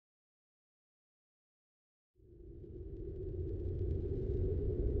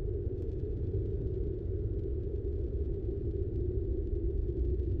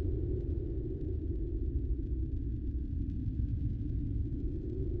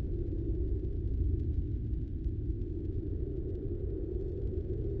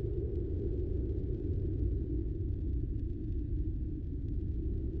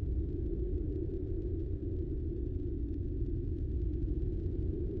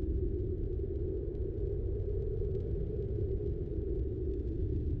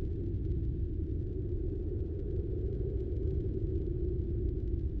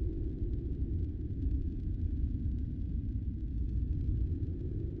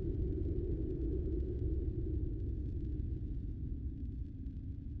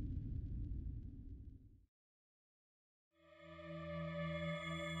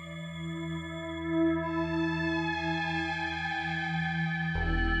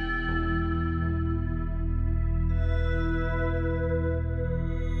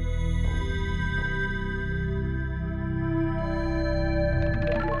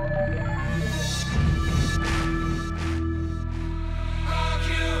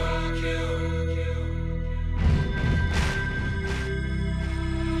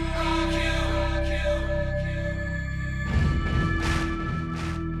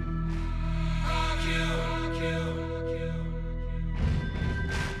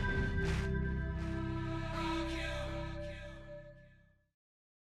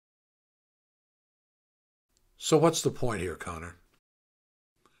So what's the point here, Connor?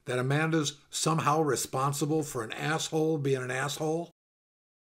 That Amanda's somehow responsible for an asshole being an asshole?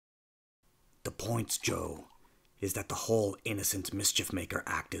 The point, Joe, is that the whole innocent mischief maker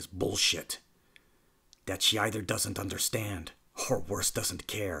act is bullshit. That she either doesn't understand, or worse, doesn't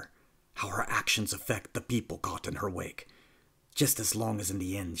care, how her actions affect the people caught in her wake, just as long as in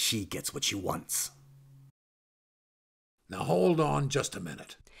the end she gets what she wants. Now hold on just a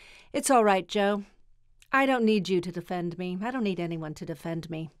minute. It's all right, Joe. I don't need you to defend me. I don't need anyone to defend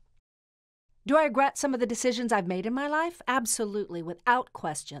me. Do I regret some of the decisions I've made in my life? Absolutely, without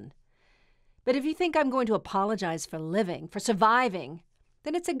question. But if you think I'm going to apologize for living, for surviving,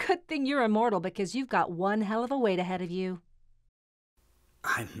 then it's a good thing you're immortal because you've got one hell of a wait ahead of you.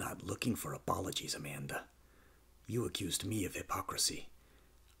 I'm not looking for apologies, Amanda. You accused me of hypocrisy.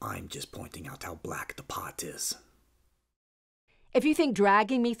 I'm just pointing out how black the pot is. If you think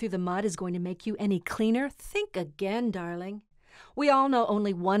dragging me through the mud is going to make you any cleaner, think again, darling. We all know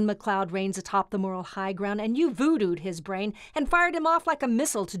only one MacLeod reigns atop the moral high ground, and you voodooed his brain and fired him off like a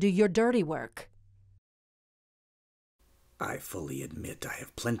missile to do your dirty work. I fully admit I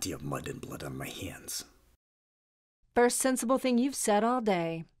have plenty of mud and blood on my hands. First sensible thing you've said all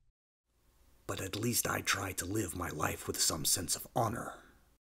day. But at least I try to live my life with some sense of honor.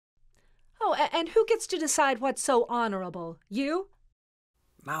 Oh, and who gets to decide what's so honorable? You?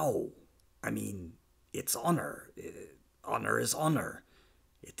 No. I mean, it's honor. Honor is honor.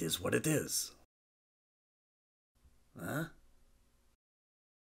 It is what it is. Huh?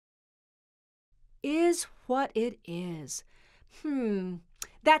 Is what it is.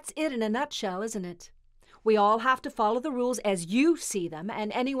 That's it in a nutshell, isn't it? We all have to follow the rules as you see them,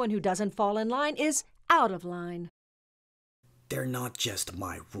 and anyone who doesn't fall in line is out of line. They're not just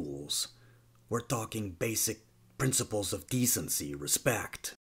my rules. We're talking basic principles of decency,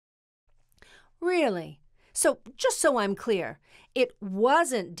 respect. Really? So, just so I'm clear, it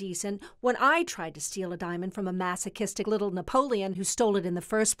wasn't decent when I tried to steal a diamond from a masochistic little Napoleon who stole it in the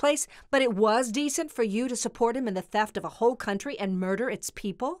first place, but it was decent for you to support him in the theft of a whole country and murder its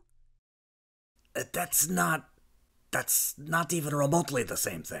people? That's not even remotely the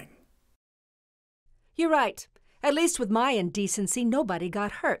same thing. You're right. At least with my indecency, nobody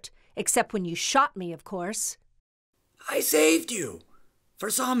got hurt. Except when you shot me, of course. I saved you! For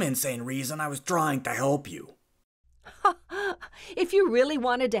some insane reason, I was trying to help you. If you really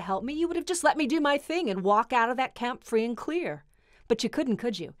wanted to help me, you would have just let me do my thing and walk out of that camp free and clear. But you couldn't,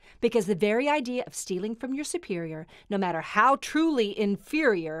 could you? Because the very idea of stealing from your superior, no matter how truly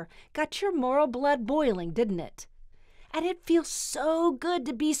inferior, got your moral blood boiling, didn't it? And it feels so good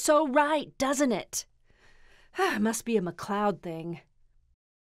to be so right, doesn't it? Must be a MacLeod thing.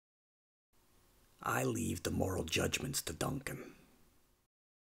 I leave the moral judgments to Duncan.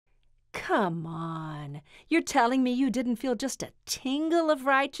 Come on. You're telling me you didn't feel just a tingle of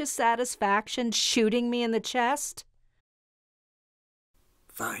righteous satisfaction shooting me in the chest?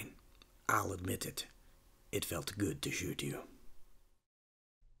 Fine. I'll admit it. It felt good to shoot you.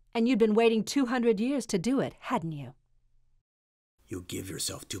 And you'd been waiting 200 years to do it, hadn't you? You give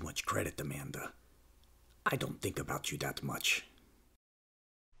yourself too much credit, Amanda. I don't think about you that much.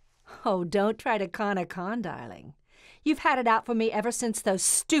 Oh, don't try to con a con, darling. You've had it out for me ever since those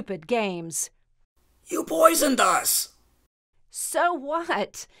stupid games. You poisoned us! So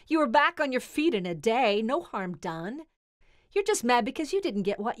what? You were back on your feet in a day. No harm done. You're just mad because you didn't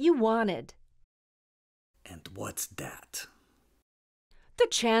get what you wanted. And what's that? The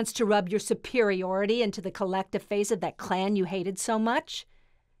chance to rub your superiority into the collective face of that clan you hated so much.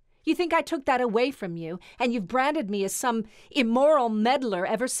 You think I took that away from you, and you've branded me as some immoral meddler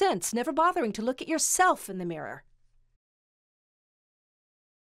ever since, never bothering to look at yourself in the mirror.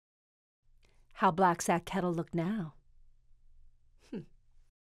 How black's that kettle look now?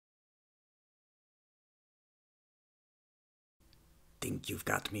 Think you've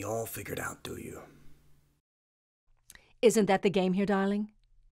got me all figured out, do you? Isn't that the game here, darling?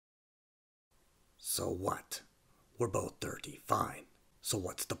 So what? We're both dirty, fine. So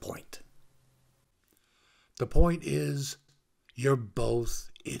what's the point? The point is, you're both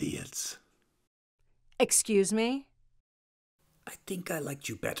idiots. Excuse me? I think I liked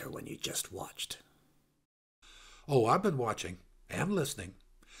you better when you just watched. Oh, I've been watching and listening.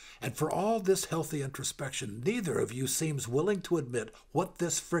 And for all this healthy introspection, neither of you seems willing to admit what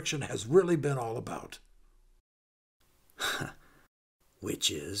this friction has really been all about. Which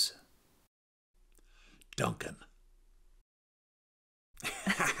is? Duncan.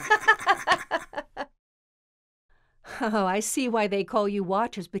 Oh, I see why they call you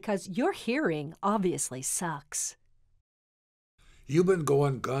watchers, because your hearing obviously sucks. You've been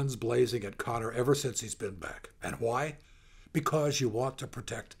going guns blazing at Connor ever since he's been back. And why? Because you want to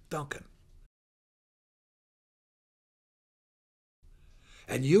protect Duncan.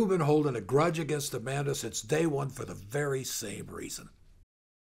 And you've been holding a grudge against Amanda since day one for the very same reason.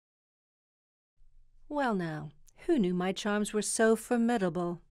 Well now, who knew my charms were so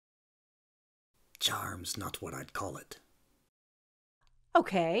formidable? Charm's not what I'd call it.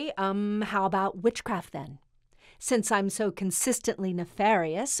 Okay, how about witchcraft then? Since I'm so consistently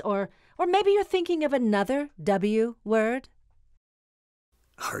nefarious, or maybe you're thinking of another W word?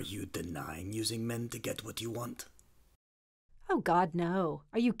 Are you denying using men to get what you want? Oh God, no.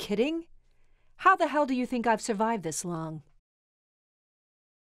 Are you kidding? How the hell do you think I've survived this long?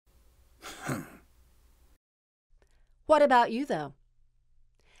 What about you, though?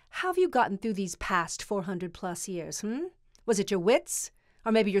 How have you gotten through these past 400+ years, Was it your wits?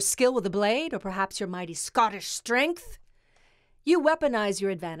 Or maybe your skill with a blade? Or perhaps your mighty Scottish strength? You weaponize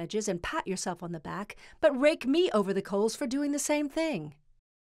your advantages and pat yourself on the back, but rake me over the coals for doing the same thing.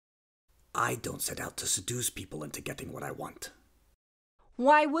 I don't set out to seduce people into getting what I want.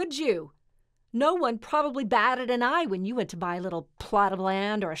 Why would you? No one probably batted an eye when you went to buy a little plot of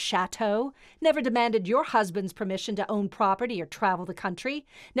land or a chateau, never demanded your husband's permission to own property or travel the country,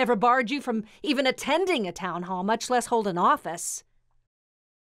 never barred you from even attending a town hall, much less hold an office.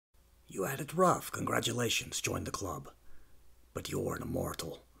 You had it rough. Congratulations, join the club. But you're an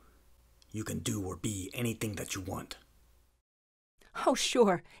immortal. You can do or be anything that you want. Oh,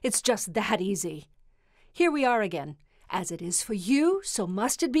 sure, it's just that easy. Here we are again. As it is for you, so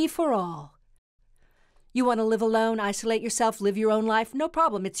must it be for all. You want to live alone, isolate yourself, live your own life? No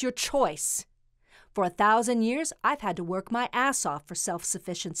problem, it's your choice. For 1,000 years, I've had to work my ass off for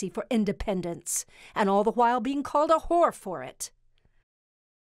self-sufficiency, for independence, and all the while being called a whore for it.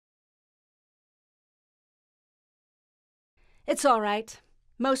 It's all right.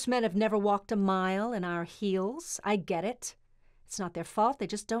 Most men have never walked a mile in our heels. I get it. It's not their fault, they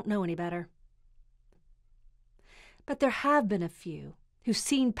just don't know any better. But there have been a few who've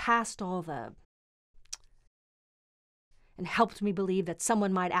seen past all the... and helped me believe that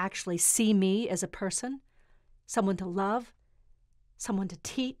someone might actually see me as a person, someone to love, someone to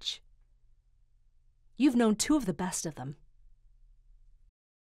teach. You've known 2 of the best of them.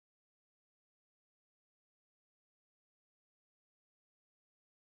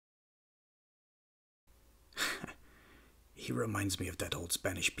 He reminds me of that old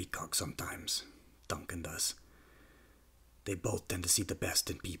Spanish peacock sometimes. Duncan does. They both tend to see the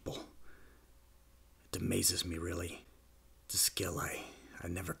best in people. It amazes me, really. It's a skill I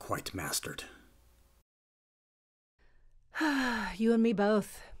never quite mastered. You and me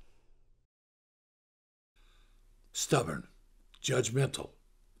both. Stubborn, judgmental,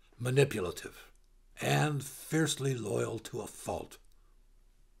 manipulative, and fiercely loyal to a fault.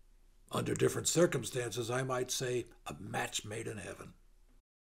 Under different circumstances, I might say a match made in heaven.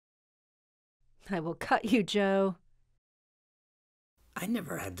 I will cut you, Joe. I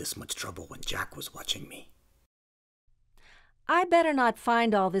never had this much trouble when Jack was watching me. I better not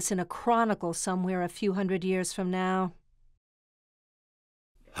find all this in a chronicle somewhere a few hundred years from now.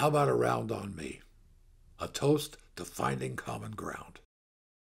 How about a round on me? A toast to finding common ground.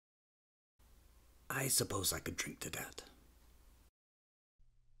 I suppose I could drink to that.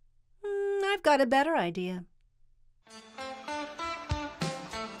 I've got a better idea.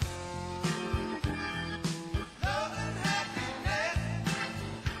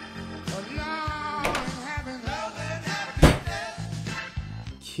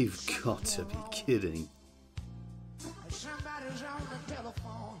 You've got to be kidding.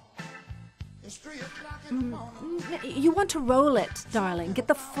 You want to roll it, darling. Get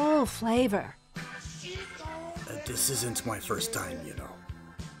the full flavor. This isn't my first time, you know.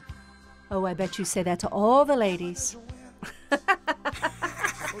 Oh, I bet you say that to all the ladies.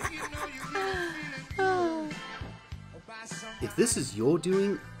 If this is your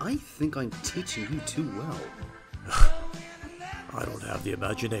doing, I think I'm teaching you too well. I don't have the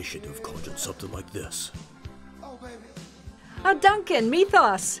imagination to have conjured something like this. Duncan,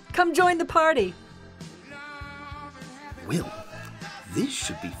 Mythos, come join the party. Well, this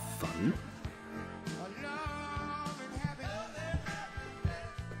should be fun.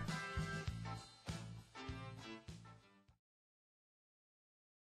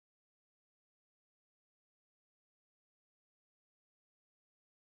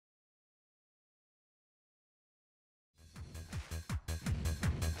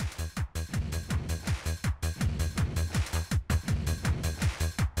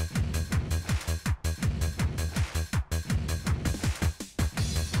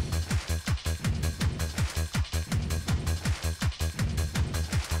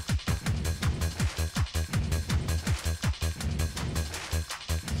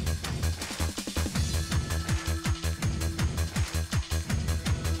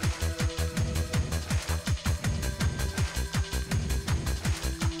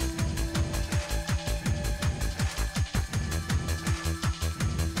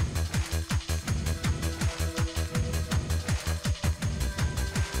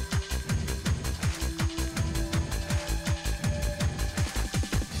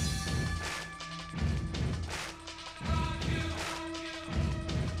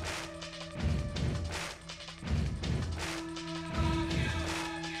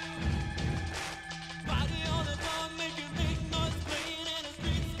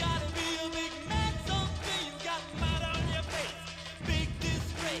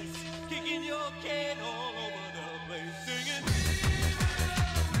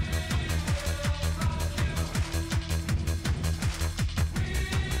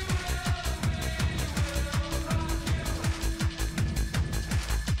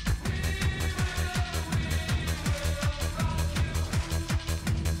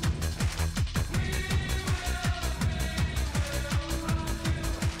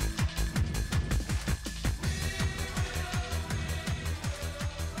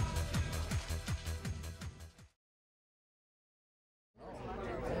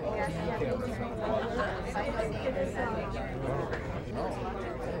 No.